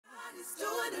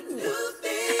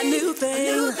A new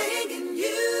thing in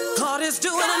you. God is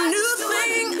doing a new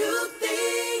thing.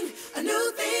 A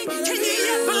new thing. Can you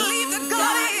yet believe that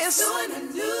God is?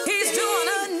 He's doing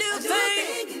a new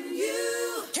thing in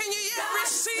you. Can you yet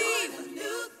receive?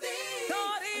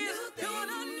 God is doing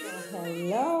a new thing.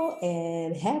 Hello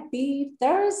and happy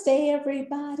Thursday,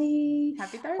 everybody.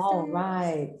 Happy Thursday. All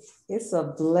right. It's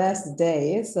a blessed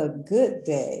day. It's a good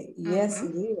day. Yes,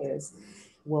 it is.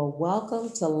 Well, welcome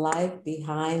to Life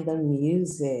Behind the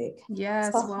Music.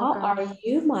 Yes, So welcome. how are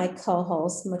you, my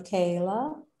co-host,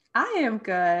 Michaela? I am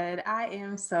good. I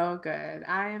am so good.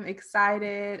 I am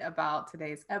excited about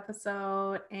today's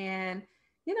episode. And,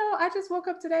 I just woke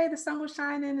up today, the sun was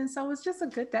shining, and so it's just a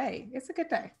good day. It's a good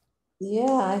day.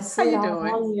 Yeah, I see it you all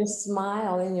doing? on your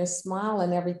smile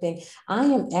and everything. I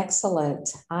am excellent.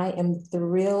 I am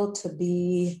thrilled to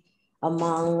be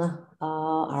among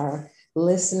our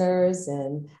listeners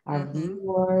and our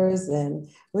viewers, and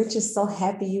we're just so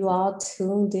happy you all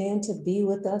tuned in to be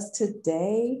with us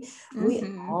today. We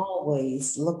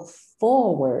always look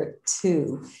forward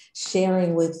to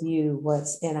sharing with you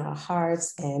what's in our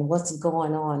hearts and what's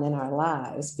going on in our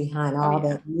lives behind all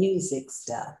that music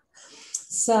stuff.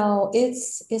 So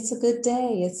it's a good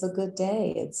day. It's a good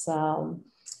day.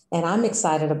 And I'm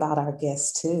excited about our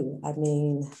guests too. I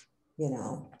mean,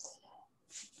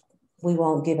 we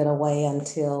won't give it away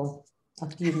until a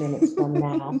few minutes from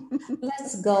now.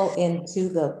 Let's go into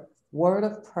the word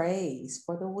of praise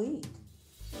for the week.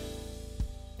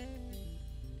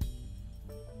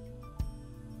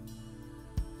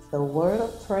 The word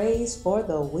of praise for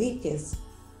the week is,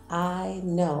 I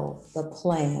know the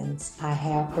plans I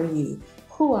have for you.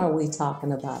 Who are we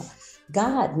talking about?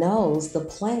 God knows the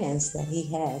plans that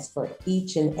He has for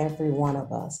each and every one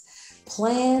of us.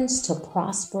 Plans to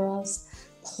prosper us,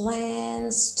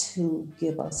 plans to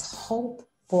give us hope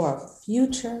for a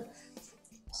future,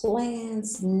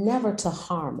 plans never to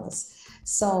harm us.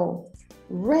 So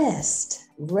rest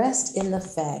in the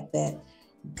fact that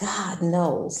God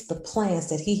knows the plans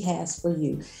that He has for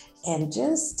you. And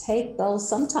just take those.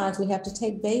 Sometimes we have to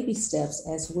take baby steps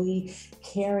as we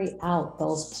carry out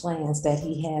those plans that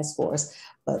He has for us.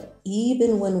 But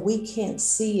even when we can't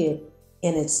see it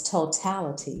in its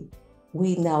totality,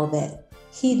 we know that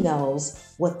He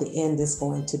knows what the end is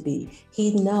going to be.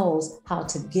 He knows how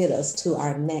to get us to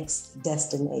our next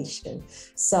destination.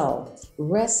 So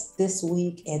rest this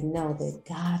week and know that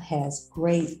God has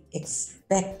great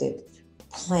expected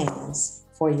plans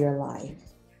for your life.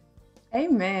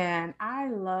 Amen. I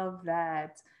love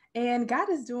that. And God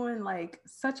is doing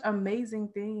such amazing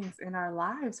things in our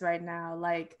lives right now.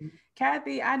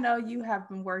 Kathy, I know you have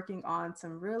been working on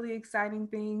some really exciting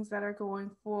things that are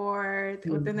going forward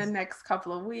within the next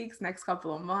couple of weeks, next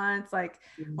couple of months.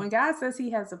 When God says He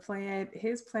has a plan,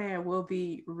 His plan will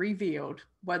be revealed,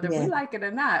 whether we like it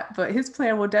or not, but His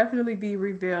plan will definitely be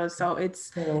revealed. So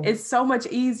it's so much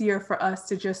easier for us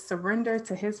to just surrender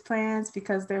to His plans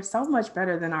because they're so much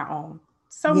better than our own.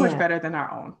 So much better than our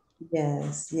own.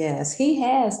 Yes. He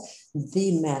has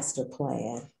the master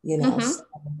plan. So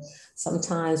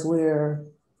sometimes we're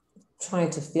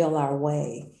trying to feel our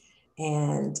way.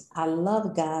 And I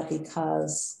love God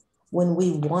because when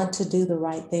we want to do the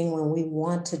right thing, when we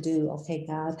want to do, okay,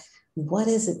 God, what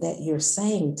is it that you're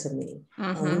saying to me?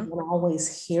 And we don't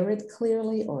always hear it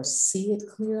clearly or see it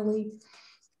clearly.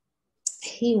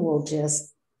 He will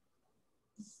just,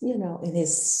 in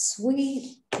His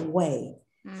sweet way,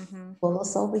 pull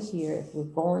us over here. If we're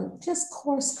going just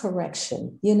course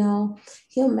correction, He'll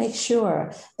make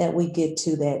sure that we get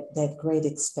to that great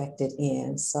expected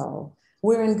end. So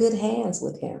we're in good hands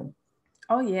with Him.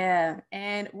 Oh, yeah.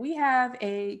 And we have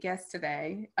a guest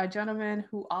today, a gentleman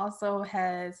who also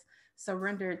has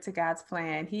surrendered to God's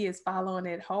plan. He is following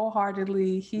it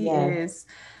wholeheartedly. He is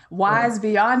wise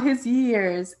beyond his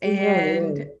years.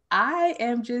 And I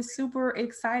am just super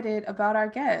excited about our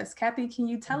guest. Kathy, can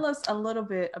you tell us a little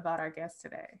bit about our guest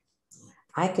today?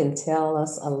 I can tell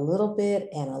us a little bit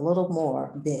and a little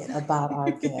more bit about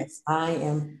our guest. I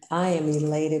am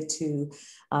elated to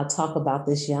talk about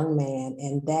this young man,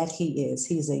 and that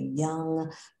he's a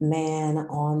young man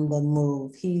on the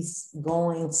move. He's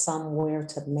going somewhere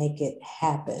to make it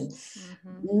happen.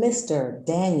 Mr.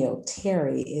 Daniel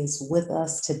Terry is with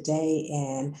us today,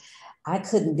 and I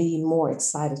couldn't be more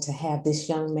excited to have this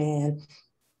young man.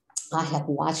 I have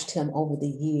watched him over the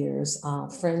years,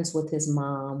 friends with his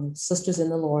mom, sisters in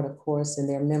the Lord, of course, and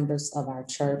they're members of our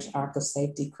church, Ark of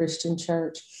Safety Christian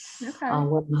Church.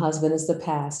 Where my husband is the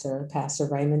pastor, Pastor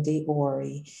Raymond D.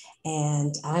 Ori.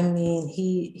 And I mean,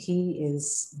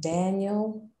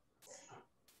 Daniel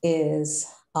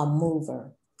is a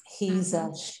mover. He's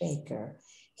a shaker.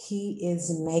 he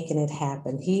is making it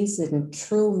happen. He's in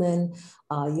Truman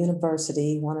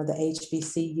University, one of the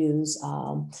HBCUs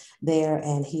there,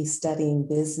 and he's studying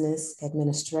business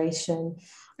administration.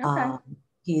 Okay.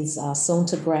 He's soon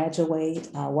to graduate.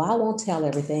 Well, I won't tell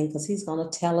everything because he's going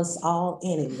to tell us all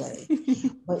anyway.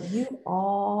 But you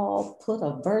all put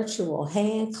a virtual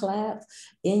hand clap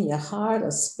in your heart,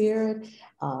 a spirit,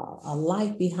 a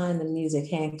light behind the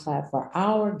music hand clap for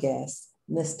our guest,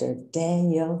 Mr.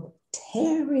 Daniel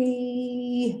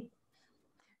Terry.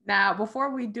 Now,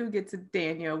 before we do get to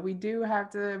Daniel, we do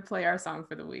have to play our song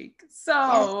for the week.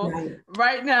 So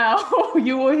right now,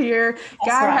 you will hear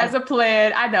God has a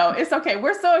plan. I know, it's okay.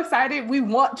 We're so excited. We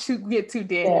want to get to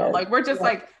Daniel. Like, we're just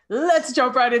like, let's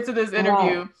jump right into this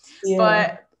interview.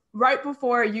 But right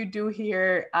before you do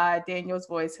hear Daniel's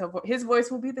voice, his voice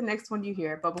will be the next one you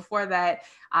hear. But before that,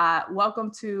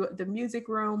 welcome to the music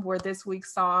room, where this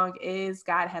week's song is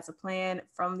God Has a Plan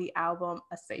from the album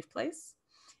A Safe Place.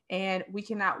 And we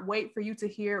cannot wait for you to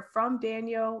hear from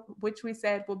Daniel, which we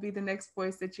said will be the next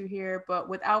voice that you hear. But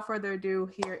without further ado,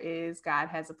 here is God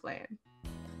Has a Plan.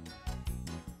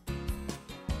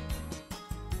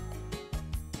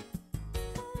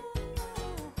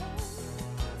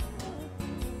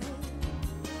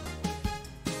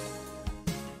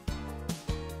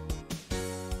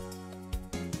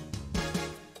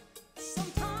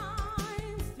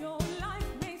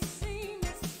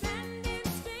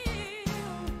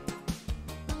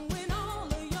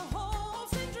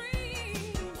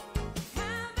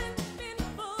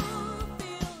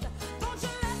 Don't you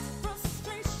let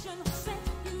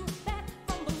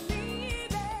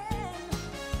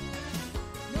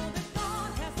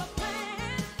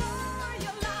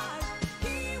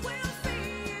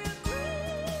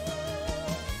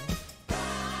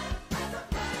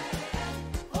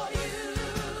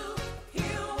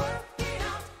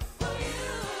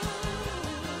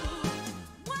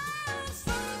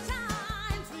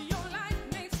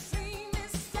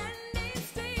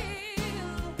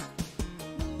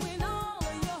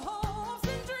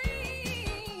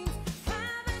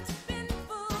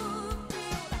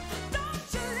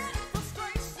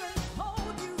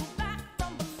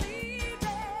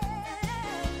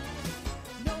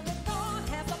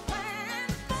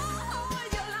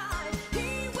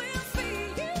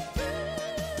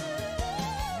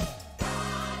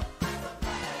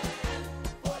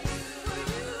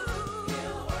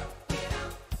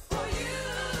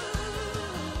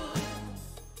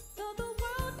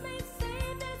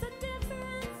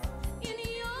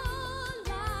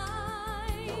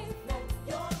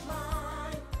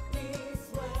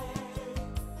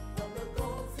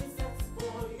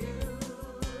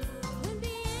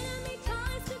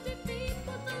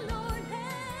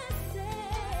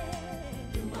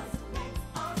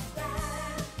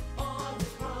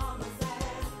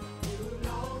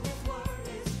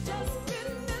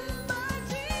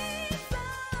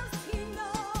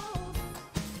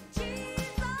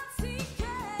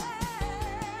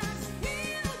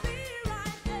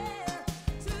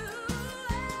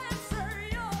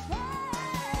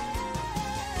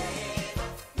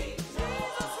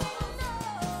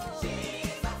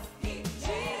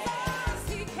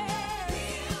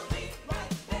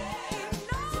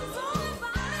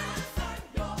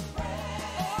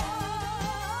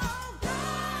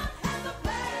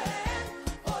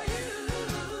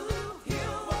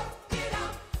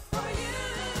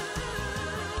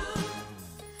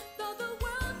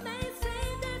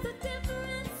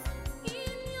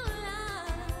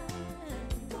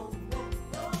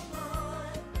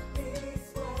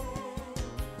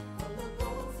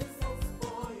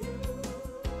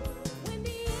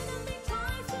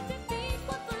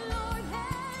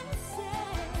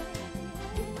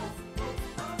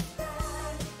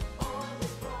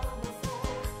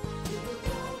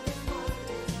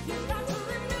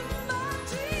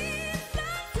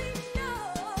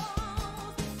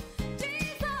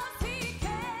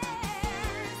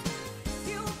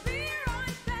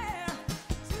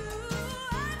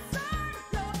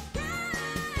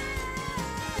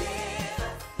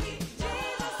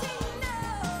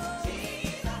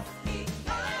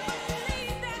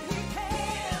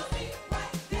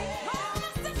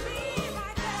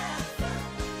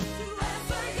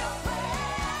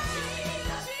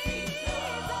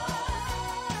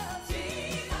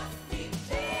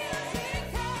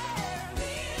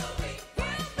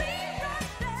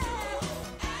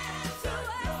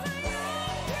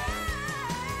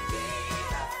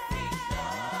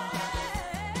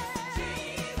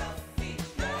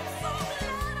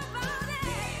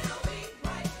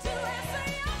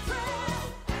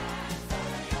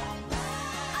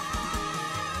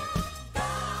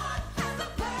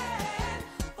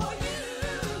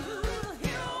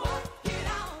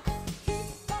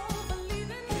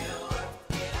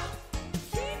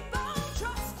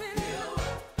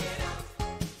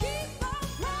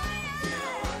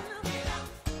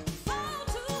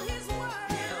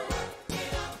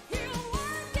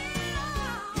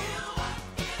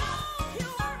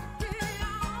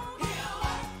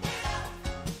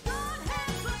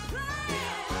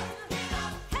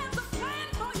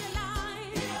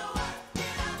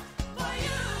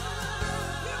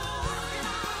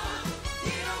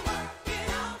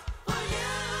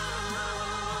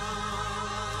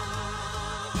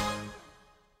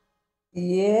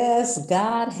Yes,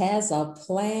 God has a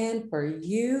plan for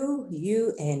you,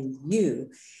 you, and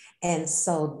you. And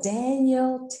so,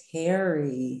 Daniel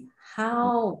Terry,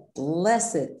 how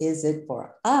blessed is it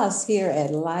for us here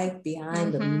at Life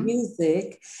Behind the Mm-hmm.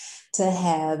 Music to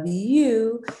have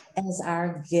you as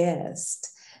our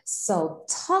guest. So,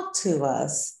 talk to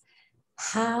us.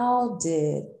 How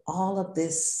did all of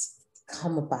this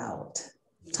come about?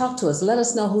 Talk to us. Let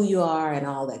us know who you are and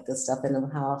all that good stuff and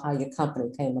how your company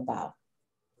came about.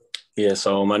 Yeah,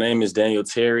 so my name is Daniel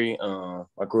Terry.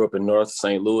 I grew up in North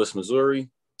St. Louis, Missouri.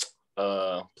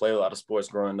 Played a lot of sports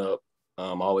growing up.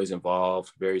 Always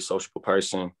involved, very sociable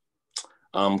person.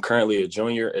 I'm currently a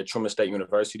junior at Truman State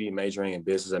University, majoring in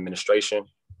business administration.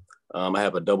 I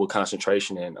have a double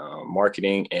concentration in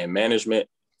marketing and management,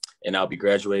 and I'll be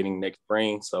graduating next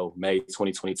spring. So May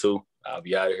 2022, I'll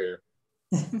be out of here.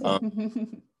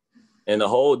 And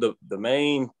the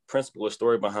main principle or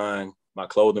story behind my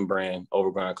clothing brand,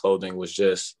 Overgrind Clothing, was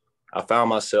just I found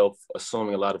myself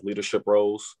assuming a lot of leadership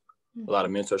roles, a lot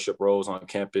of mentorship roles on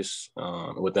campus,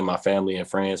 within my family and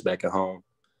friends back at home.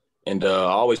 And I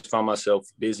always found myself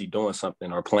busy doing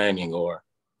something or planning or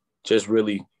just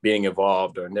really being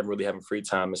involved or never really having free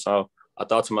time. And so I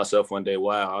thought to myself one day,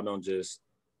 wow, I don't just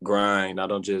grind. I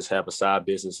don't just have a side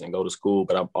business and go to school,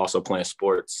 but I'm also playing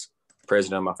sports,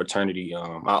 president of my fraternity. I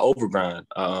overgrind.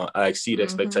 I exceed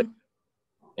expectations.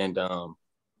 And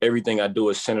everything I do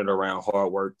is centered around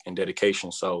hard work and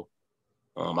dedication. So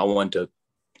I wanted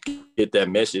to get that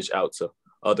message out to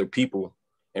other people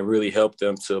and really help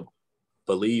them to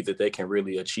believe that they can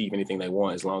really achieve anything they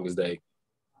want as long as they,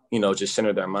 just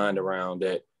center their mind around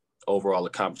that overall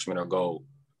accomplishment or goal.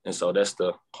 And so that's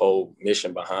the whole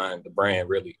mission behind the brand,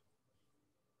 really.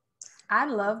 I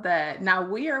love that. Now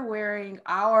we are wearing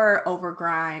our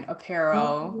Overgrind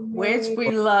apparel, which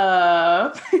we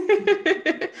love.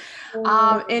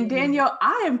 And Daniel,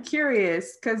 I am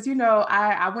curious because,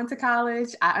 I went to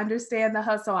college. I understand the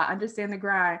hustle. I understand the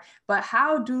grind. But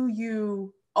how do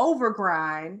you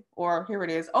overgrind, or here it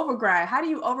is, overgrind? How do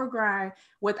you overgrind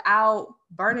without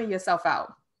burning yourself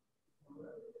out?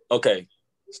 Okay.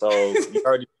 So you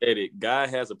already said it. God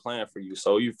has a plan for you.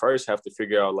 So you first have to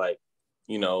figure out, like,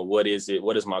 what is it?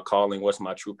 What is my calling? What's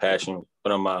my true passion?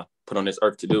 What am I put on this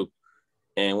earth to do?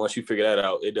 And once you figure that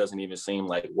out, it doesn't even seem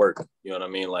like work. You know what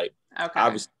I mean? Like,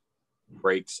 obviously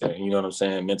breaks and, you know what I'm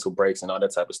saying? Mental breaks and all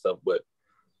that type of stuff. But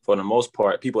for the most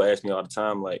part, people ask me all the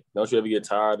time, like, don't you ever get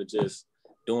tired of just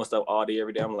doing stuff all day,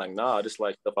 every day? I'm like, nah, just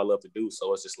like stuff I love to do.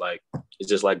 So it's just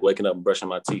like waking up and brushing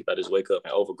my teeth. I just wake up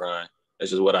and overgrind.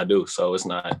 That's just what I do. So it's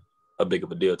not a big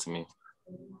of a deal to me.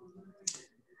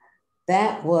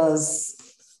 That was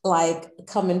like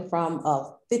coming from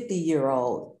a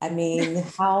 50-year-old. I mean,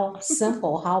 how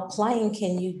simple, how plain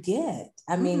can you get?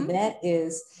 I mean,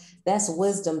 that's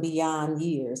wisdom beyond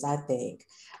years, I think.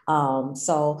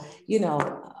 So,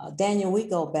 Daniel, we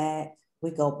go back.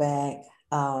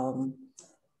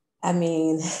 I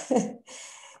mean,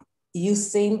 you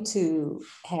seem to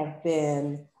have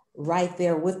been right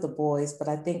there with the boys, but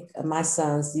I think my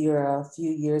sons, you're a few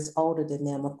years older than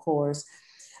them, of course.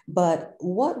 But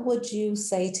what would you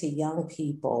say to young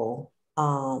people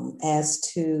as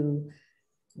to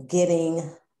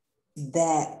getting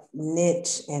that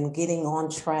niche and getting on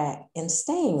track and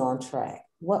staying on track?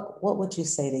 What would you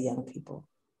say to young people?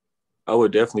 I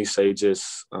would definitely say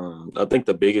just, I think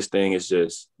the biggest thing is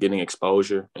just getting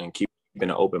exposure and keeping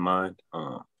an open mind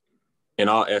in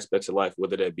all aspects of life,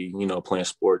 whether that be, playing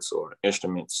sports or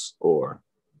instruments or,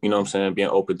 what I'm saying, being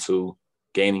open to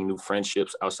gaining new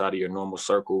friendships outside of your normal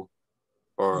circle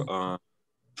or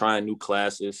trying new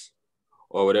classes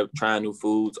or whatever, trying new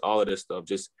foods, all of this stuff,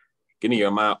 just getting your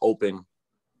mind open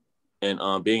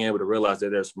and being able to realize that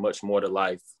there's much more to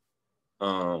life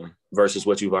versus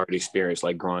what you've already experienced,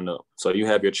 like growing up. So you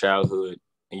have your childhood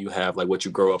and you have like what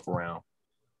you grow up around.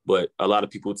 But a lot of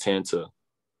people tend to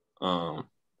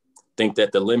think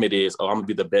that the limit is, I'm gonna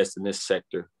be the best in this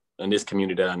sector, in this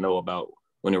community that I know about,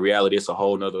 when in reality, it's a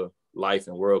whole nother life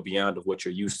and world beyond of what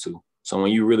you're used to. So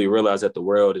when you really realize that the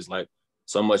world is like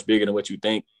so much bigger than what you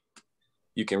think,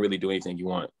 you can really do anything you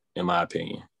want, in my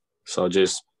opinion. So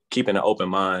just keeping an open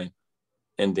mind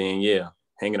and then,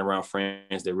 hanging around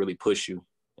friends that really push you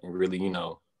and really,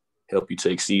 help you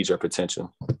to exceed your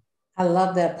potential. I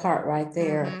love that part right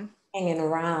there. Hanging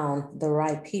around the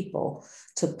right people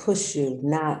to push you,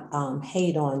 not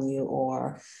hate on you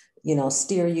or,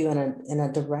 steer you in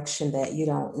a direction that you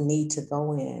don't need to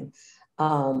go in.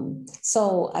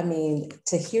 So, I mean,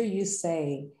 to hear you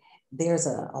say there's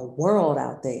a world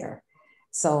out there.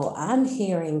 So I'm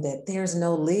hearing that there's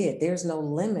no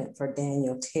limit for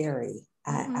Daniel Terry.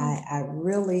 I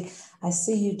really, I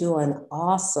see you doing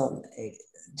awesome.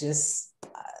 Just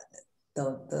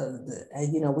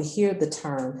you know, we hear the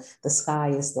term, the sky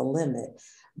is the limit,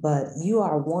 but you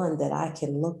are one that I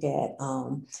can look at.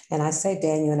 And I say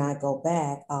Daniel and I go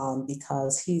back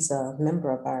because he's a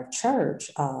member of our church,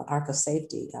 Ark of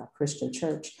Safety Christian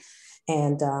Church,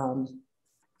 and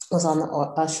was on the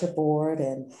usher board.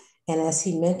 And as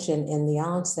he mentioned in the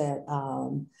onset,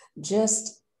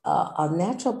 just a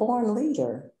natural born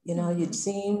leader. You know, you'd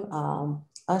see him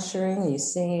ushering, you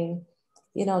see him,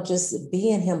 you know, just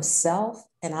being himself.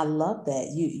 And I love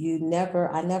that.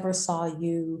 I never saw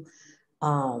you,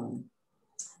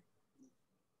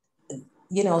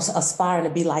 you know, aspiring to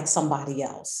be like somebody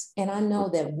else. And I know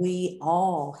that we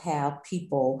all have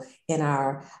people in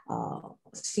our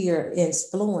sphere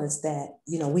influence that,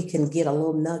 you know, we can get a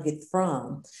little nugget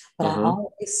from, but I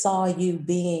always saw you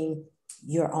being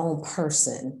your own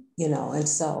person, you know, and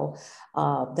so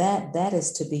that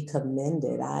is to be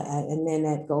commended. And then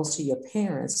that goes to your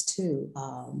parents too,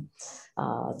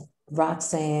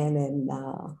 Roxanne and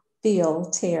Phil,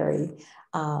 Terry.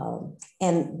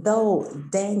 And though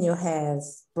Daniel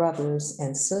has brothers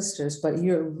and sisters, but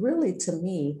you're really, to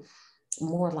me,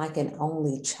 more like an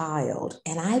only child.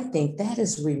 And I think that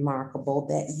is remarkable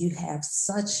that you have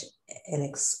such an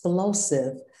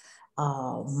explosive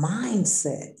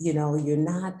mindset. You know, you're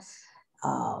not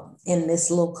in this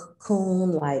little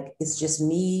cocoon, like it's just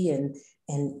me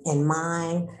and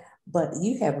mine, but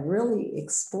you have really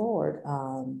explored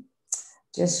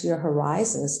just your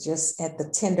horizons, just at the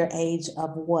tender age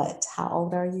of what? How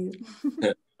old are you?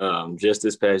 Just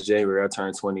this past January, I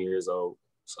turned 20 years old.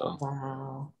 So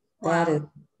wow. That is,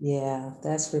 yeah,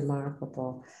 that's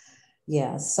remarkable.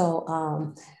 Yeah.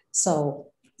 So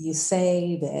so you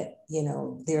say that, you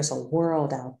know, there's a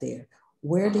world out there.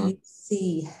 Where do you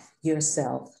see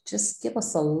yourself? Just give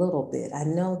us a little bit. I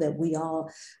know that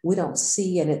we don't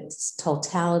see in its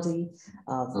totality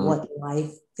of what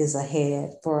life is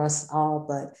ahead for us all,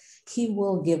 but he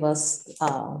will give us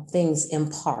things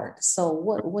in part. So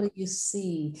what do you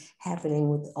see happening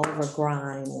with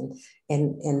Overgrind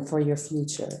and for your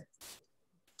future?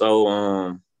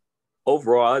 So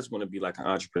overall, I just want to be like an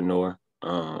entrepreneur.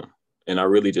 And I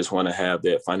really just want to have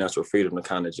that financial freedom to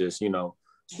kind of just, you know,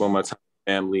 spend my time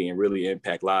with family and really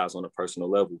impact lives on a personal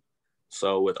level.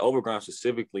 So with Overgrind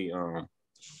specifically, in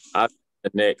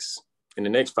the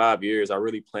next 5 years, I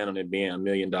really plan on it being $1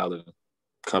 million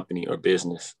company or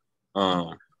business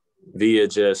via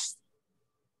just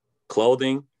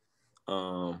clothing,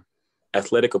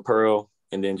 athletic apparel,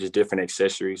 and then just different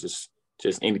accessories,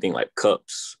 just anything like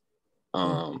cups,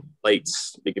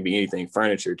 plates. It could be anything,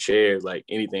 furniture, chairs, like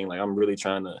anything. Like I'm really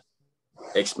trying to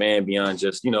expand beyond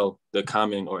just, you know, the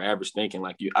common or average thinking.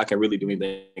 Like I can really do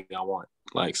anything I want.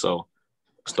 Like, so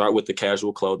start with the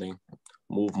casual clothing,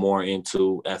 move more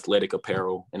into athletic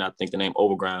apparel. And I think the name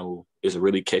Overgrind is a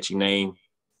really catchy name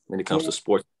when it comes to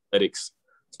sports athletics.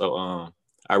 So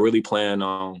I really plan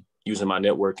on using my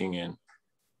networking and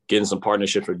getting some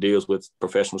partnerships or deals with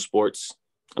professional sports,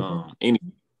 any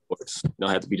sports. It don't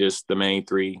have to be just the main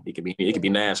three. It could be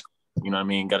NASCAR. You know what I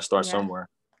mean? Got to start somewhere.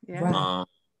 Yeah.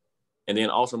 And then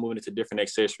also moving into different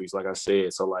accessories, like I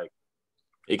said. So like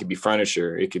it could be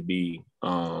furniture. It could be,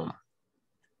 I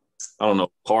don't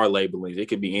know, car labeling. It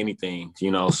could be anything,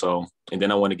 you know. So, and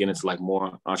then I want to get into like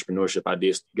more entrepreneurship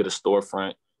ideas, get a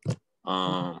storefront,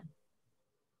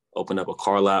 open up a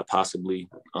car lot possibly.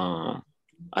 I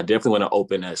definitely want to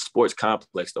open a sports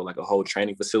complex though, like a whole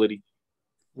training facility.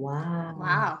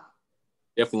 Wow.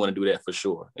 Definitely want to do that for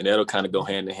sure. And that'll kind of go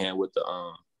hand in hand with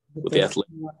the athletic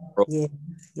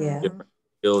different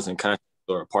skills and contracts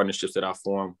or partnerships that I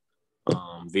form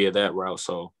via that route.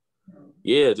 So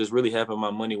yeah, just really having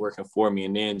my money working for me.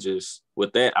 And then just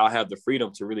with that, I'll have the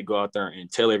freedom to really go out there and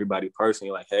tell everybody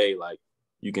personally, like, hey, like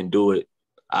you can do it.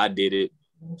 I did it,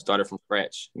 started from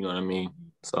scratch. You know what I mean?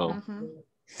 So.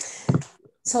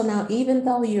 So now, even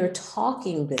though you're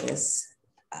talking this,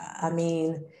 I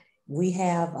mean, we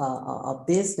have a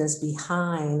business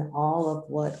behind all of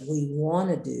what we want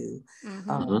to do.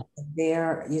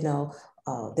 There, you know,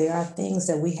 there are things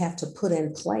that we have to put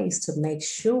in place to make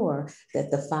sure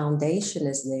that the foundation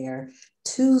is there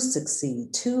to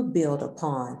succeed, to build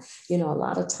upon. You know, a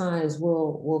lot of times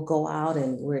we'll go out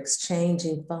and we're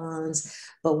exchanging funds,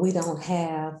 but we don't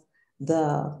have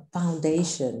the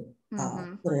foundation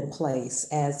put in place,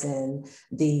 as in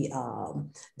the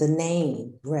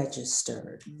name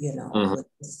registered, you know, with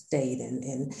the state,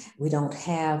 and we don't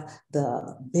have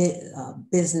the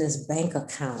business bank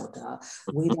account.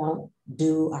 We don't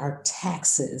do our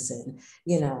taxes, and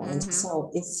you know, and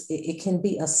so it can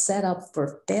be a setup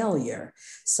for failure.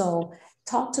 So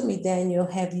Talk to me, Daniel.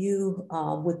 Have you,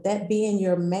 with that being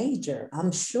your major,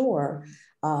 I'm sure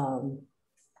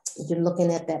you're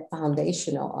looking at that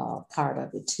foundational part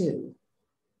of it too.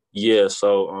 Yeah,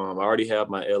 so I already have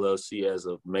my LLC as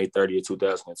of May 30th,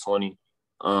 2020.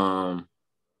 I'm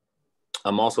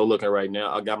also looking right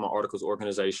now. I got my articles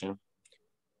organization,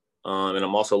 and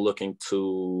I'm also looking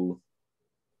to.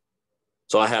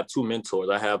 So I have two mentors.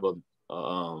 I have one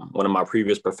of my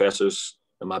previous professors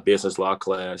in my business law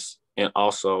class, and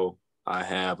also I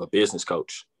have a business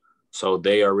coach. So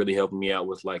they are really helping me out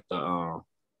with like the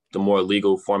more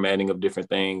legal formatting of different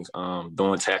things,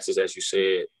 doing taxes, as you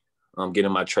said,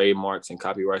 getting my trademarks and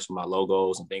copyrights for my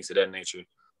logos and things of that nature.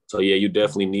 So yeah, you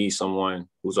definitely need someone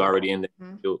who's already in the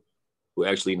field, who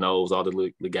actually knows all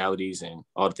the legalities and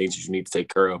all the things that you need to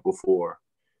take care of before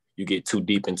you get too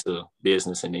deep into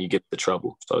business and then you get the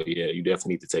trouble. So yeah, you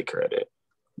definitely need to take care of that.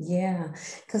 Yeah,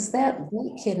 because that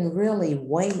can really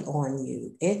weigh on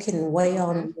you. It can weigh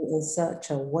on you in such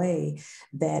a way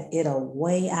that it'll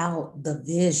weigh out the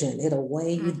vision. It'll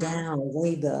weigh you down,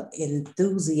 weigh the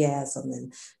enthusiasm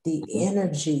and the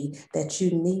energy that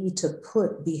you need to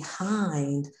put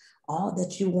behind all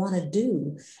that you want to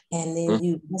do. And then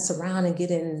you mess around and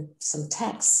get in some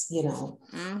tax,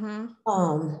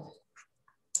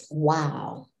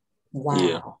 wow.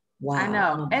 Yeah. Wow. I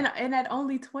know. And at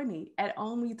only 20,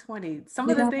 some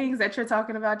of the things that you're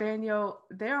talking about, Daniel,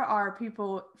 there are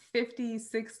people 50,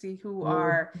 60 who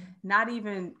are not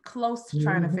even close to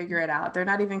trying to figure it out. They're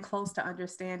not even close to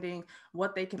understanding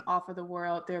what they can offer the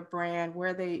world, their brand,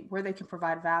 where they can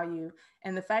provide value.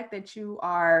 And the fact that you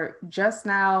are just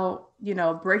now,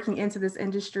 breaking into this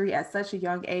industry at such a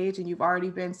young age, and you've already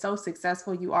been so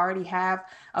successful, you already have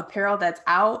apparel that's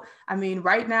out. I mean,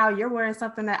 right now you're wearing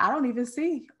something that I don't even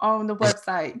see on the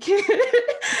website.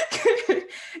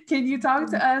 Can you talk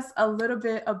to us a little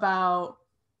bit about,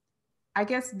 I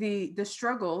guess, the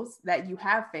struggles that you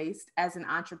have faced as an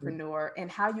entrepreneur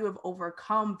and how you have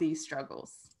overcome these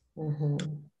struggles?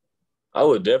 I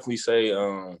would definitely say,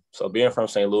 so being from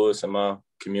St. Louis and my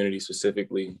community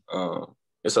specifically,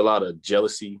 it's a lot of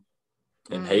jealousy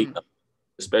and hate,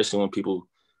 especially when people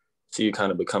see you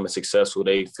kind of becoming successful.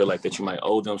 They feel like that you might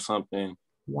owe them something.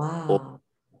 Wow. Or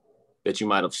that you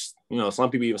might have, some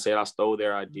people even say I stole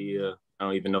their idea. I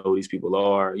don't even know who these people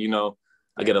are.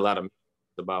 I get a lot of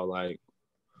about like,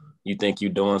 you think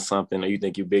you're doing something or you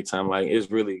think you big time. Like,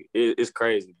 it's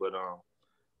crazy. But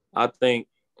I think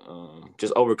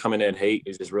just overcoming that hate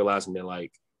is just realizing that,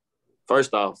 like,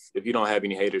 first off, if you don't have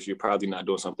any haters, you're probably not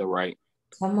doing something right.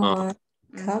 Come on.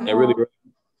 And really,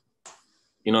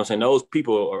 you know what I'm saying? Those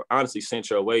people are honestly sent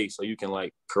your way so you can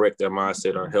like correct their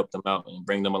mindset or help them out and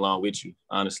bring them along with you.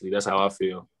 Honestly, that's how I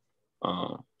feel.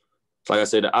 Like I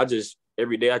said,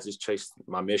 every day I just chase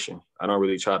my mission. I don't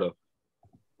really try to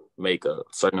make a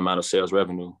certain amount of sales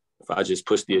revenue. If I just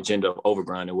push the agenda of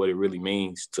Overgrind and what it really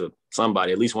means to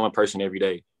somebody, at least one person every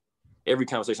day, every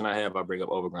conversation I have, I bring up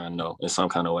Overgrind, in some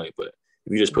kind of way. But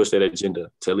if you just push that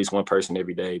agenda to at least one person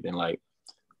every day, then like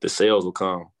the sales will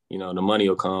come, the money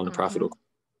will come, the profit will come.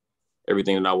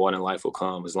 Everything that I want in life will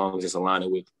come as long as it's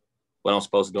aligning with what I'm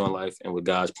supposed to do in life and with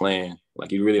God's plan.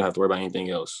 Like, you really don't have to worry about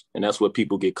anything else. And that's what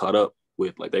people get caught up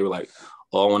with. Like, they were like,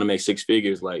 oh, I want to make 6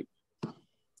 figures. Like,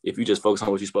 if you just focus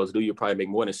on what you're supposed to do, you'll probably make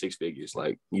more than 6 figures.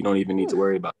 Like, you don't even need to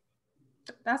worry about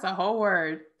it. That's a whole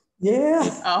word. Yeah.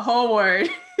 A whole word.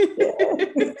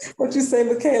 What you say,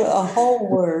 Michaela? A whole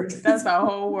word. That's a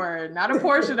whole word. Not a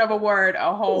portion of a word,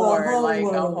 a whole word.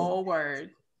 A whole word.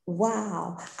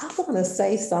 Wow. I want to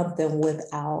say something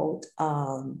without,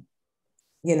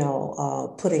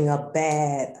 putting a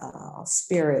bad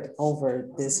spirit over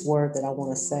this word that I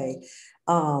want to say.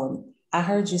 I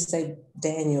heard you say,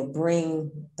 Daniel,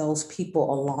 bring those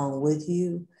people along with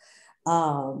you.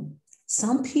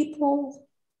 Some people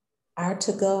are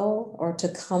to go or to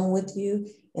come with you,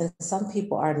 and some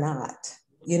people are not,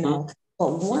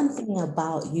 But one thing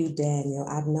about you, Daniel,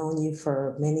 I've known you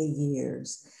for many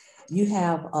years. You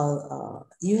have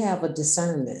a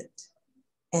discernment,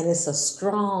 and it's a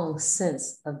strong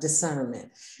sense of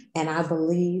discernment. And I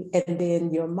believe, and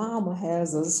then your mama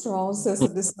has a strong sense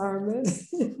of discernment.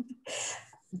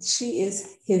 She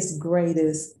is his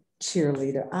greatest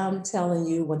cheerleader. I'm telling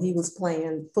you, when he was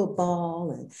playing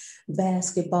football and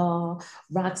basketball,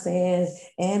 Roxanne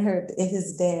and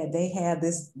his dad, they had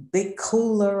this big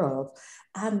cooler of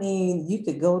I mean, you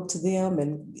could go to them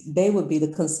and they would be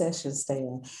the concession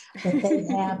stand, but they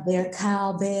have their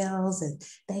cowbells and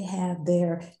they have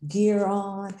their gear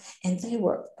on, and they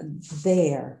were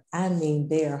there. I mean,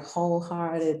 they're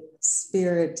wholehearted,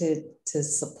 spirited to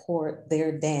support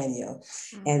their Daniel.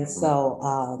 And so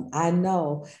I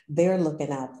know they're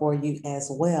looking out for you as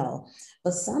well.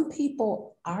 But some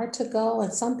people are to go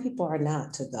and some people are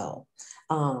not to go.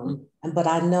 But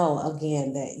I know,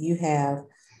 again, that you have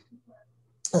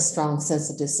a strong sense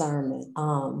of discernment.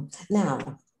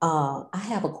 Now, I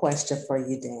have a question for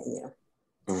you, Daniel.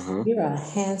 Mm-hmm. You're a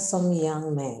handsome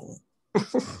young man.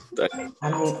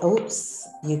 I mean, oops,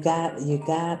 you got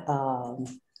the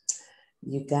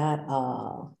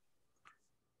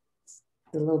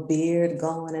little beard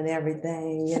going and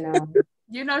everything, you know.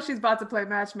 You know she's about to play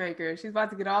matchmaker. She's about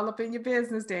to get all up in your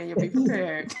business, Daniel. Be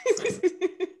prepared.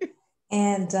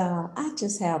 And I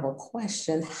just have a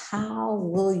question. How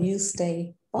will you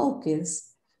stay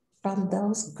focused from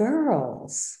those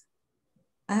girls?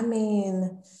 I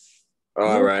mean,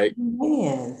 all right,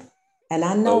 man. And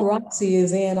I know Roxy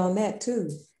is in on that too.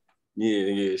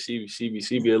 Yeah. She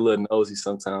be a little nosy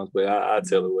sometimes, but I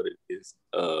tell her what it is.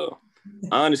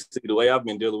 Honestly, the way I've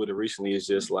been dealing with it recently is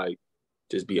just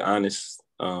be honest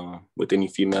with any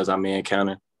females I may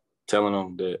encounter, telling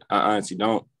them that I honestly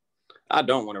don't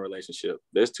want a relationship.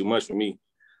 That's too much for me.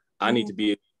 I need to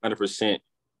be 100%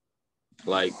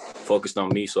 like focused on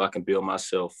me so I can build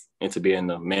myself into being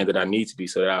the man that I need to be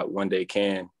so that I one day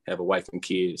can have a wife and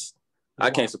kids.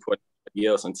 I can't support anybody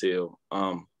else until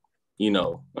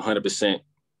 100%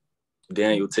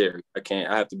 Daniel Terry. I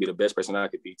have to be the best person I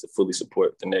could be to fully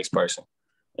support the next person.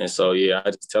 And so, yeah,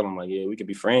 I just tell them, like, yeah, we could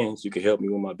be friends. You can help me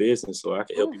with my business, or I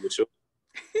can help you with yours.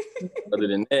 Other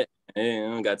than that, I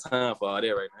don't got time for all that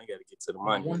right now. I got to get to the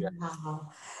money. Wow.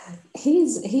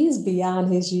 He's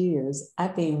beyond his years.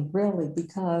 I mean, really,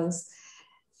 because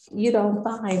you don't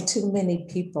find too many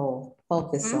people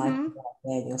focused like that,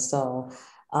 Daniel. So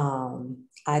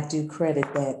I do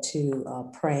credit that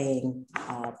to praying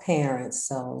parents.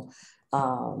 So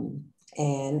and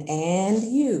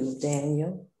you,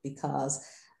 Daniel, because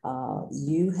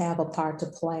you have a part to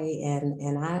play,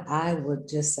 and I would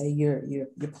just say you're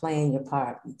playing your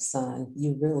part, son.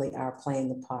 You really are playing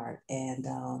the part, and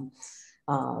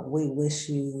we wish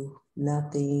you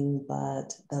nothing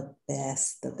but the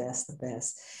best, the best, the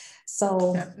best.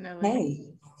 So definitely.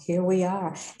 Hey, here we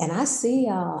are, and I see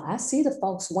the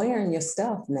folks wearing your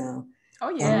stuff now. Oh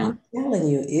yeah, and I'm telling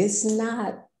you, it's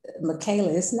not.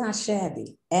 Michaela, it's not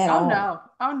shabby at all.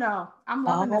 Oh no, I'm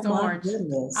loving this orange.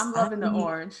 Goodness. I'm loving the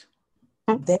orange.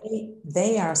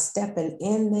 They are stepping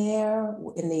in there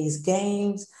in these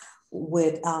games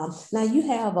with now you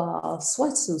have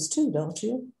sweatsuits too, don't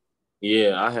you?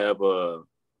 Yeah, I have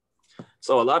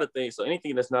so a lot of things. So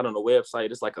anything that's not on the website,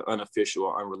 it's like an unofficial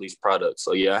or unreleased product.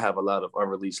 So yeah, I have a lot of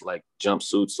unreleased like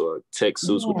jumpsuits or tech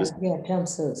suits with this. Yeah,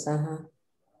 jumpsuits.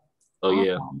 Oh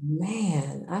yeah.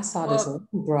 Man, I saw this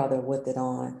brother with it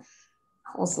on.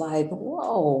 I was like,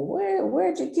 whoa,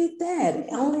 where'd you get that?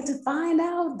 Only to find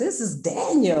out this is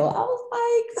Daniel. I was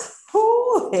like,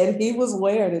 oh, and he was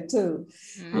wearing it too.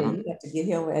 Mm-hmm. Yeah, you have to get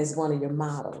him as one of your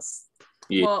models.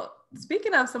 Yeah. Well,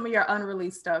 speaking of some of your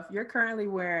unreleased stuff, you're currently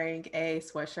wearing a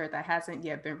sweatshirt that hasn't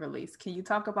yet been released. Can you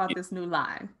talk about this new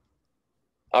line?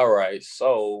 All right,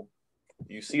 so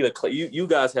you see you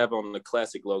guys have on the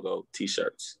classic logo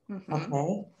t-shirts. Mm-hmm.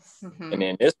 Okay. Mm-hmm. And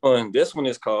then this one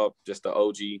is called just the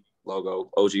OG logo,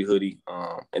 OG hoodie.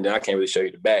 And then I can't really show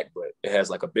you the back, but it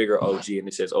has like a bigger OG and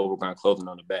it says Overground Clothing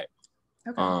on the back.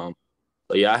 Okay. So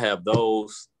yeah, I have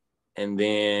those. And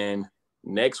then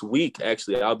next week,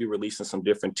 actually, I'll be releasing some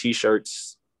different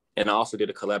t-shirts. And I also did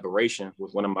a collaboration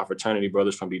with one of my fraternity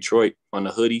brothers from Detroit on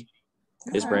the hoodie.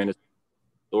 Okay. His brand is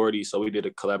Authority. So we did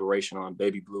a collaboration on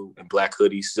baby blue and black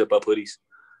hoodies, zip up hoodies.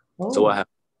 Oh. So I have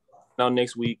now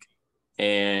next week,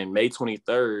 and May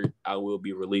 23rd, I will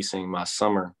be releasing my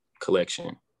summer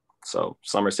collection. So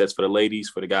summer sets for the ladies,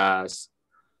 for the guys,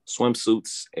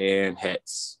 swimsuits and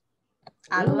hats.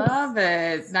 I love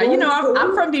it. Now,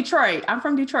 I'm from Detroit.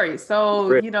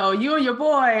 So, you and your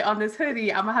boy on this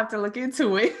hoodie, I'm gonna have to look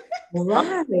into it.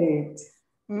 Right.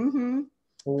 Mm-hmm.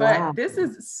 Wow. But this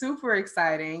is super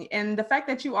exciting. And the fact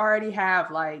that you already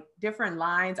have like different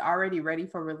lines already ready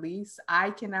for release, I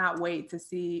cannot wait to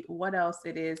see what else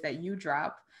it is that you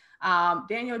drop.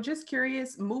 Daniel, just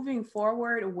curious, moving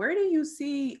forward, where do you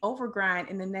see Overgrind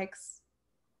in the next,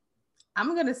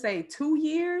 I'm going to say 2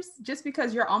 years, just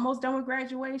because you're almost done with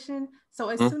graduation. So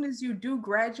as soon as you do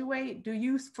graduate, do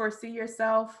you foresee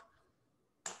yourself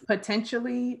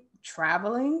potentially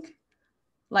traveling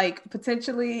Like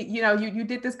potentially, you know, you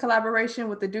did this collaboration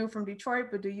with the dude from Detroit,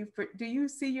 but do you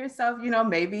see yourself, you know,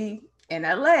 maybe in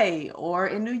LA or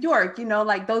in New York, you know,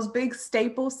 like those big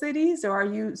staple cities, or are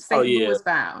you Oh St. yeah. Louis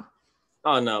bound?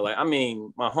 Oh no, like I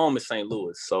mean, my home is St.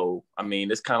 Louis, so I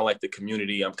mean, it's kind of like the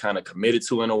community I'm kind of committed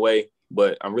to in a way,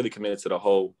 but I'm really committed to the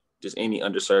whole, just any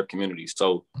underserved community.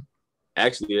 So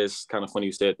actually, it's kind of funny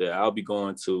you said that. I'll be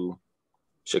going to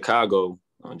Chicago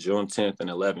on June 10th and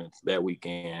 11th that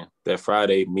weekend. That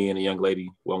Friday, me and a young lady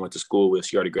who I went to school with,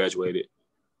 she already graduated.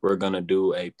 We're gonna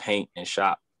do a paint and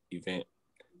shop event.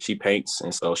 She paints,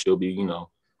 and so she'll be, you know,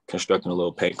 constructing a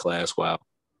little paint class. While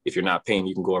if you're not painting,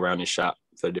 you can go around and shop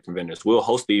for the different vendors. We'll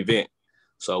host the event,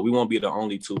 so we won't be the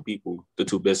only two people, the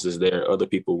two businesses there. Other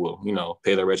people will, you know,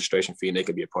 pay their registration fee, and they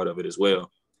can be a part of it as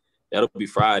well. That'll be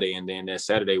Friday, and then that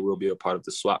Saturday we'll be a part of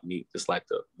the swap meet. It's like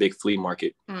the big flea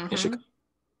market in Chicago.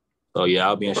 So yeah,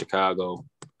 I'll be in Chicago.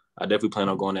 I definitely plan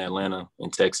on going to Atlanta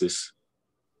and Texas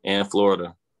and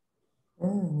Florida.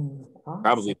 Awesome.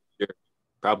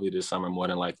 Probably this summer more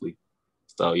than likely.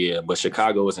 So yeah, but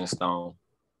Chicago is in stone.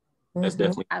 That's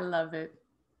definitely. I love it.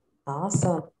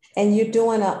 Awesome. And you're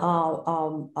doing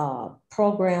a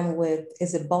program with,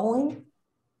 is it Boeing?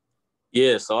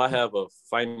 Yeah, so I have a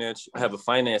finance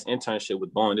internship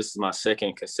with Boeing. This is my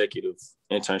second consecutive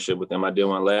internship with them. I did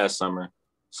one last summer.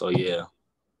 So yeah,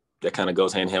 that kind of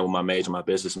goes hand in hand with my major, my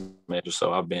business major.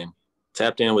 So I've been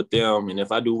tapped in with them. And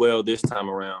if I do well this time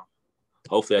around,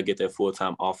 hopefully I get that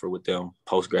full-time offer with them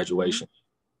post-graduation.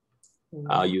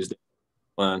 I'll use the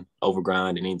fun, overgrind,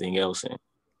 and anything else and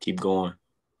keep going.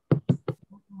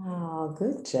 Wow,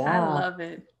 good job. I love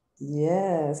it.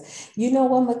 Yes. You know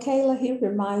what, Michaela, he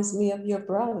reminds me of your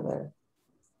brother,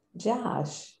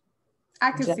 Josh.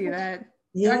 I can see that.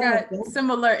 Yeah. I got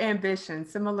similar ambition,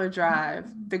 similar drive.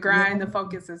 The grind, the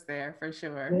focus is there for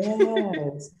sure.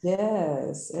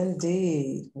 Yes,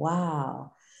 indeed.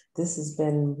 Wow. This has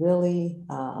been really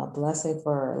a blessing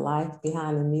for Life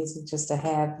Behind the Music, just to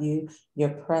have your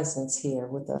presence here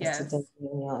with us today,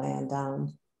 Daniel.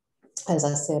 And as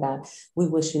I said, we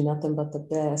wish you nothing but the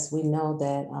best. We know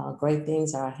that great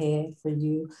things are ahead for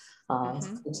you.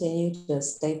 Continue to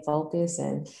stay focused,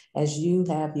 and as you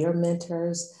have your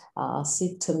mentors,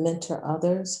 seek to mentor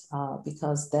others,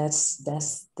 because that's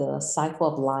the cycle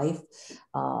of life.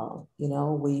 You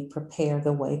know, we prepare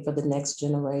the way for the next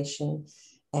generation.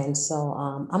 And so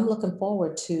I'm looking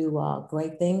forward to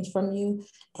great things from you.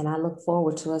 And I look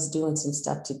forward to us doing some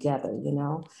stuff together, you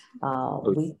know.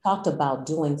 We talked about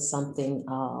doing something,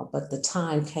 but the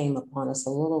time came upon us a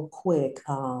little quick.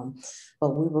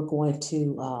 But we were going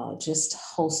to just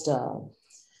host a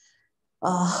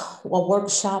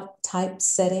workshop type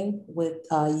setting with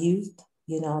youth,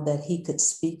 you know, that he could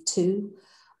speak to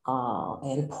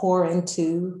and pour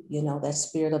into, you know, that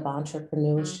spirit of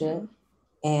entrepreneurship.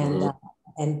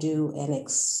 And do an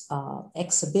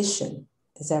exhibition.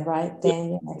 Is that right,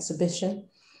 Daniel? Exhibition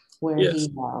where he,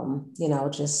 you know,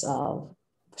 just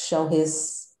show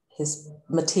his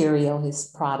material, his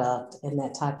product, and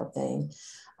that type of thing.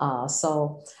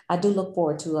 So I do look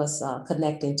forward to us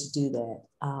connecting to do that.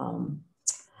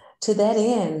 To that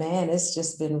end, man, it's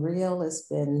just been real. It's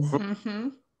been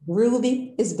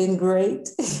groovy. It's been great.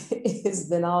 It's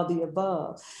been all the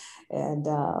above. And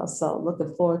so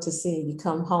looking forward to seeing you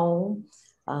come home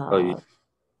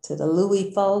to the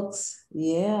Louis folks.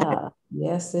 Yeah.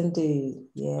 Yes, indeed.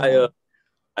 Yeah.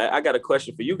 I got a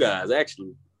question for you guys,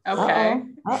 actually. Okay.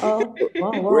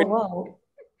 Whoa.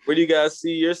 Where do you guys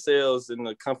see yourselves in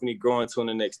the company growing to in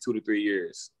the next 2 to 3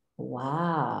 years?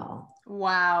 Wow.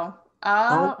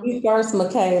 You first,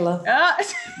 Michaela.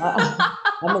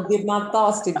 I'm going to get my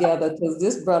thoughts together, because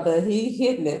this brother, he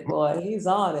hitting it, boy. He's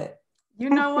on it. You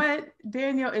know what,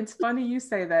 Daniel, it's funny you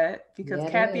say that, because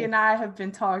Kathy and I have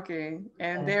been talking,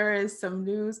 and there is some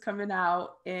news coming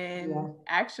out in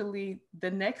actually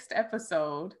the next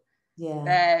episode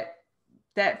that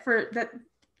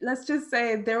let's just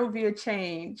say there will be a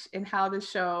change in how the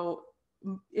show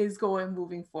is going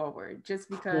moving forward, just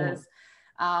because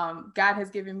God has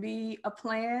given me a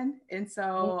plan. And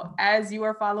so as you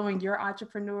are following your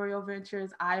entrepreneurial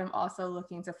ventures, I am also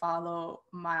looking to follow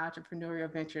my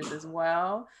entrepreneurial ventures as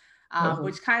well,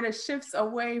 which kind of shifts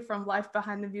away from Life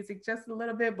Behind the Music just a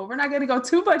little bit, but we're not going to go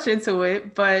too much into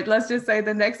it. But let's just say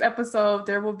the next episode,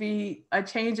 there will be a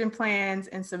change in plans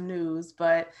and some news.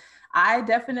 But I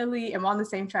definitely am on the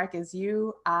same track as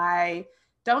you. I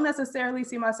don't necessarily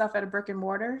see myself at a brick and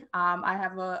mortar. I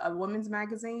have a women's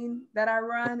magazine that I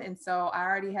run. And so I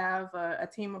already have a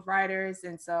team of writers.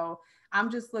 And so I'm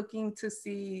just looking to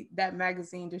see that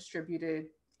magazine distributed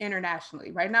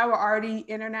internationally. Right now, we're already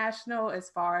international as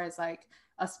far as like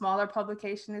a smaller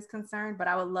publication is concerned, but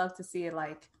I would love to see it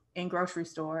like in grocery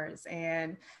stores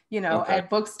and, at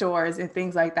bookstores and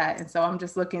things like that. And so I'm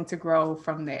just looking to grow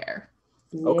from there.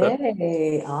 Okay.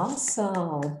 Yay,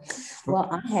 awesome. Well,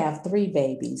 I have three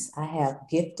babies. I have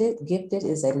Gifted. Gifted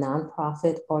is a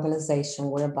nonprofit organization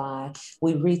whereby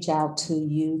we reach out to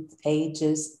youth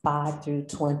ages 5 through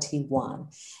 21.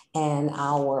 And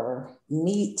our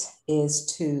meat is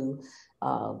to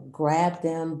grab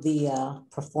them via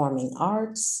performing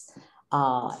arts,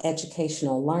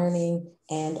 educational learning,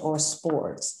 and or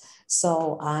sports.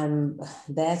 So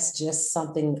that's just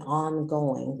something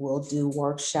ongoing. We'll do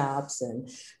workshops and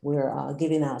we're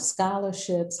giving out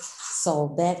scholarships.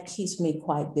 So that keeps me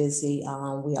quite busy.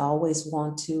 We always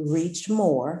want to reach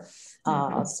more.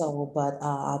 But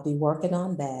I'll be working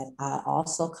on that. I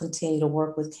also continue to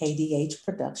work with KDH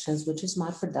Productions, which is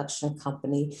my production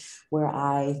company where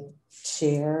I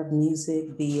share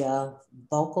music via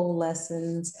vocal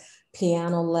lessons,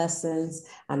 piano lessons.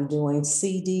 I'm doing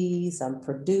CDs, I'm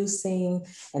producing,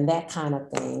 and that kind of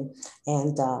thing.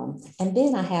 And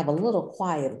then I have a little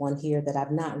quiet one here that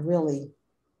I've not really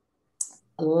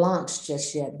launched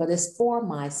just yet, but it's for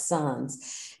my sons.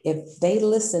 If they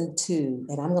listen to,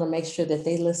 and I'm going to make sure that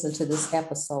they listen to this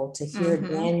episode to hear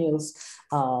Daniel's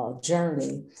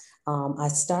journey. I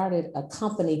started a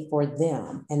company for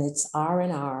them, and it's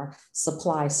R&R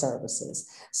Supply Services.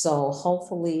 So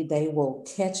hopefully they will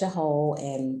catch a hold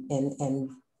and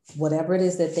whatever it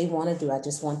is that they want to do. I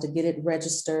just want to get it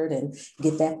registered and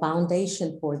get that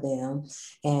foundation for them,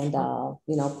 and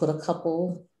put a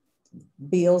couple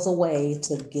bills away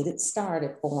to get it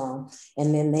started for them,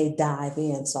 and then they dive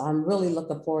in. So I'm really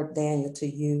looking forward, Daniel, to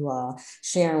you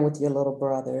sharing with your little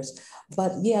brothers.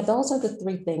 But yeah, those are the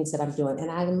three things that I'm doing. And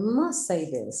I must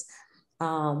say this,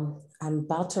 I'm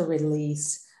about to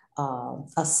release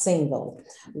a single,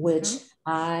 which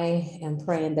I am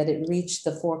praying that it reach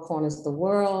the four corners of the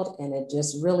world and it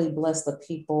just really bless the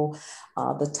people.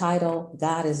 The title,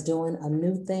 God is Doing a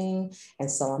New Thing.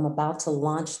 And so I'm about to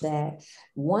launch that.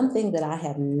 One thing that I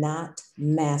have not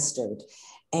mastered,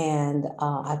 and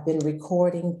I've been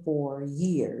recording for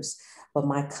years, but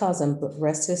my cousin,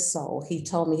 rest his soul, he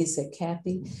told me, he said,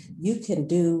 Kathy, you can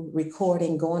do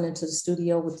recording going into the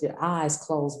studio with your eyes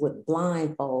closed with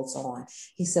blindfolds on.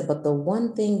 He said, but the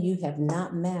one thing you have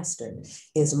not mastered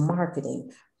is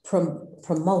marketing,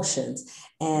 promotions.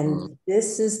 And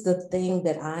this is the thing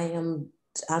that I'm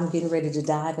getting ready to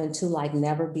dive into like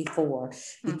never before,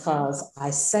 because I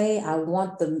say I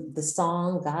want the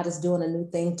song, God is Doing a New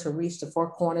Thing, to reach the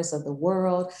four corners of the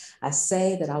world. I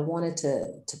say that I wanted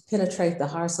to penetrate the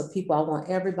hearts of people. I want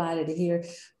everybody to hear,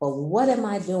 but what am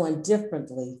I doing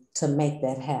differently to make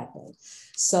that happen?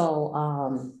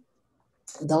 So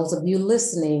those of you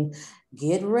listening,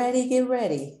 get ready, get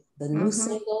ready. The new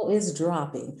single is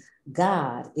dropping.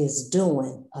 God is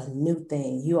doing a new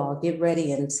thing. You all get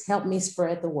ready and help me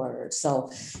spread the word.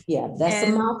 So yeah, that's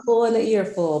a mouthful and an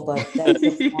earful, but that's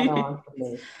what's going on for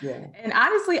me. Yeah. And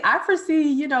honestly, I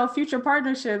foresee, future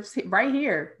partnerships right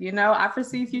here. I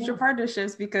foresee future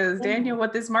partnerships because Daniel,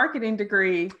 with this marketing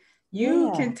degree,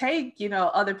 you can take,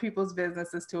 other people's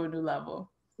businesses to a new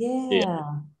level. Yeah.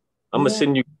 I'm gonna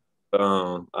send you.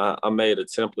 I made a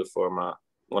template for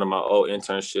one of my old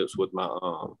internships with my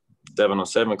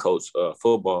 7-on-7 coach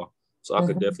football. So I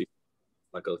could definitely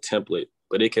like a template,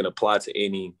 but it can apply to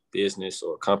any business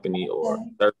or company or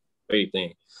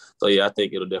anything. So yeah, I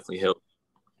think it'll definitely help.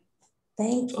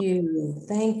 Thank you.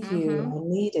 I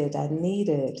need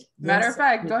it. Matter of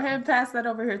fact, go ahead and pass that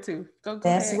over here too. Go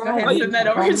That's ahead. right. Go ahead and send that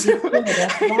over too.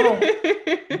 That's right.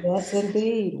 Yes,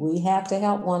 indeed. We have to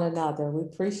help one another. We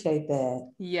appreciate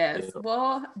that. Yes.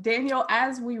 Well, Daniel,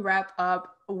 as we wrap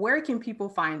up, where can people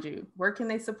find you? Where can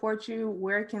they support you?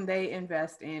 Where can they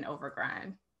invest in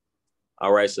Overgrind?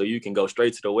 All right. So you can go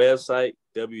straight to the website,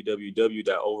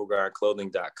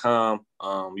 www.overgrindclothing.com.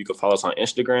 You can follow us on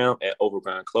Instagram at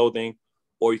Overgrind Clothing,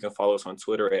 or you can follow us on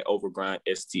Twitter at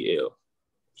OvergrindSTL.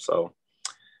 So,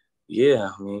 yeah,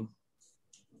 I mean,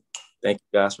 thank you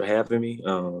guys for having me.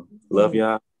 Love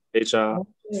y'all. Hate y'all.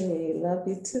 Okay, love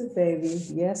you too, baby.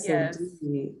 Yes,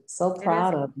 indeed. So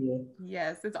proud of you.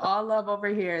 Yes, it's all love over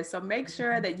here. So make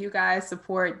sure that you guys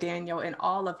support Daniel in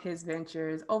all of his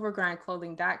ventures.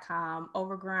 Overgrindclothing.com,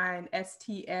 Overgrind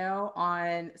STL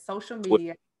on social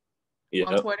media.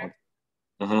 On Twitter.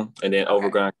 And then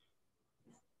Overgrind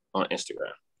on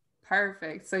Instagram.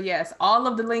 Perfect. So yes, all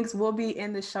of the links will be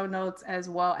in the show notes as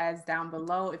well as down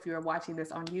below if you're watching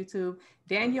this on YouTube.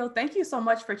 Daniel, thank you so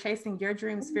much for chasing your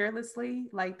dreams fearlessly.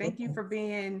 Like, thank you for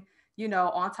being, you know,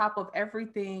 on top of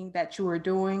everything that you are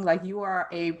doing, like you are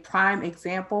a prime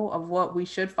example of what we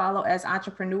should follow as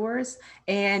entrepreneurs.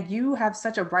 And you have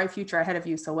such a bright future ahead of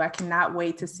you. So I cannot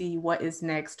wait to see what is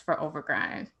next for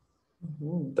Overgrind.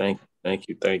 Mhm.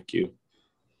 Thank you.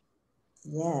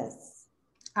 Yes.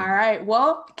 All right.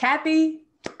 Well, Kathy,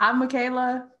 I'm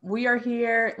Michaela. We are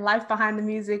here, Life Behind the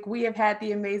Music. We have had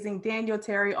the amazing Daniel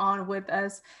Terry on with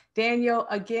us. Daniel,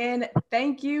 again,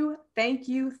 thank you,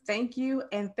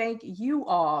 and thank you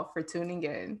all for tuning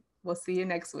in. We'll see you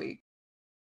next week.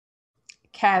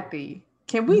 Kathy,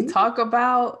 can we talk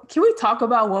about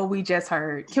what we just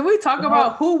heard? Can we talk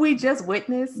about who we just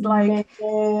witnessed? Like,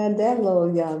 man, that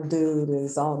little young dude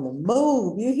is on the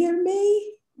move. You hear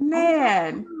me?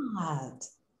 man. Oh God.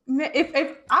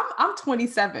 If I'm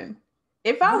 27,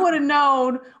 if I would have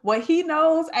known what he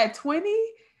knows at 20,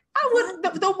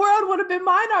 the world would have been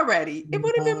mine already. It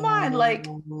would have been mine. Like,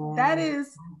 that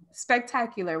is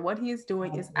spectacular. What he is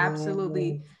doing is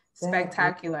absolutely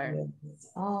spectacular.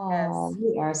 Oh, yes.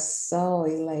 We are so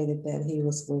elated that he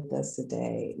was with us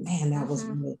today. Man, that was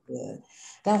really good.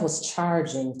 That was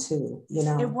charging too, you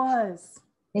know. It was.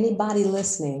 Anybody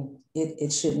listening,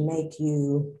 it should make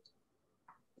you,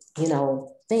 you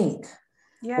know, think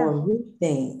or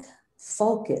rethink,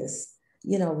 focus,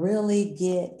 you know, really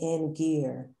get in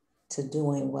gear to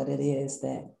doing what it is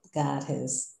that God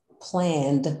has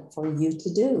planned for you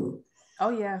to do. Oh,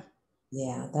 yeah.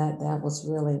 Yeah, that was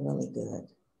really, really good.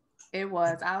 It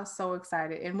was. I was so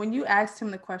excited. And when you asked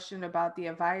him the question about the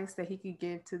advice that he could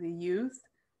give to the youth,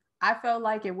 I felt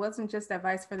like it wasn't just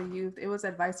advice for the youth, it was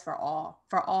advice for all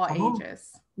ages.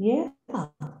 Yeah,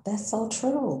 that's so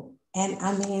true. And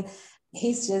I mean,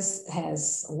 he just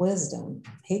has wisdom.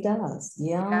 He does.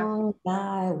 Young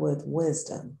guy with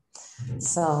wisdom.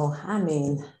 So, I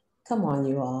mean, come on,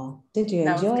 you all. Did you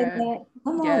enjoy that?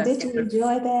 Come on, did you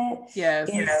enjoy that? Yes.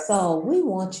 And so we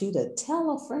want you to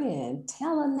tell a friend,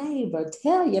 tell a neighbor,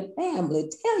 tell your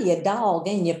family, tell your dog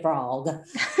and your frog.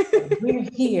 We're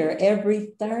here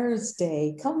every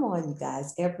Thursday. Come on, you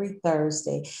guys, every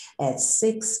Thursday at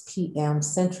 6 p.m.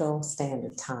 Central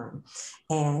Standard Time.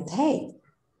 And hey,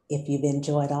 if you've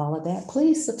enjoyed all of that,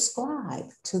 please subscribe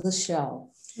to the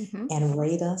show and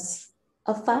rate us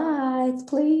a 5,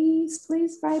 please.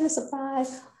 Please write us a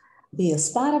 5 via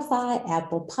Spotify,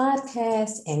 Apple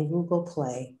Podcasts, and Google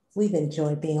Play. We've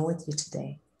enjoyed being with you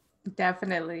today.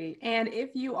 Definitely. And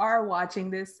if you are watching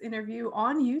this interview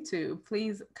on YouTube,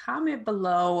 please comment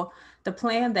below the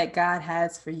plan that God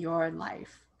has for your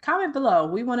life. Comment below.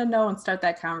 We want to know and start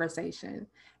that conversation.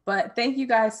 But thank you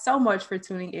guys so much for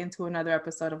tuning in to another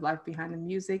episode of Life Behind the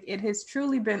Music. It has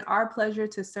truly been our pleasure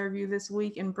to serve you this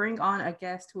week and bring on a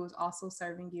guest who is also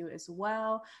serving you as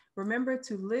well. Remember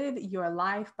to live your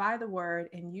life by the word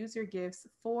and use your gifts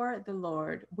for the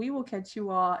Lord. We will catch you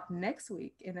all next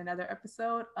week in another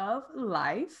episode of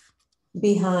Life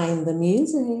Behind the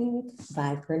Music.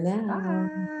 Bye for now.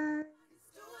 Bye.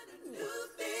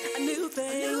 A new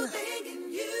thing.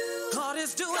 God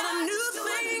is doing a new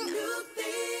thing.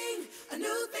 A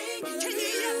new thing. Can you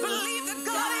yet believe that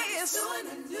God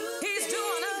is?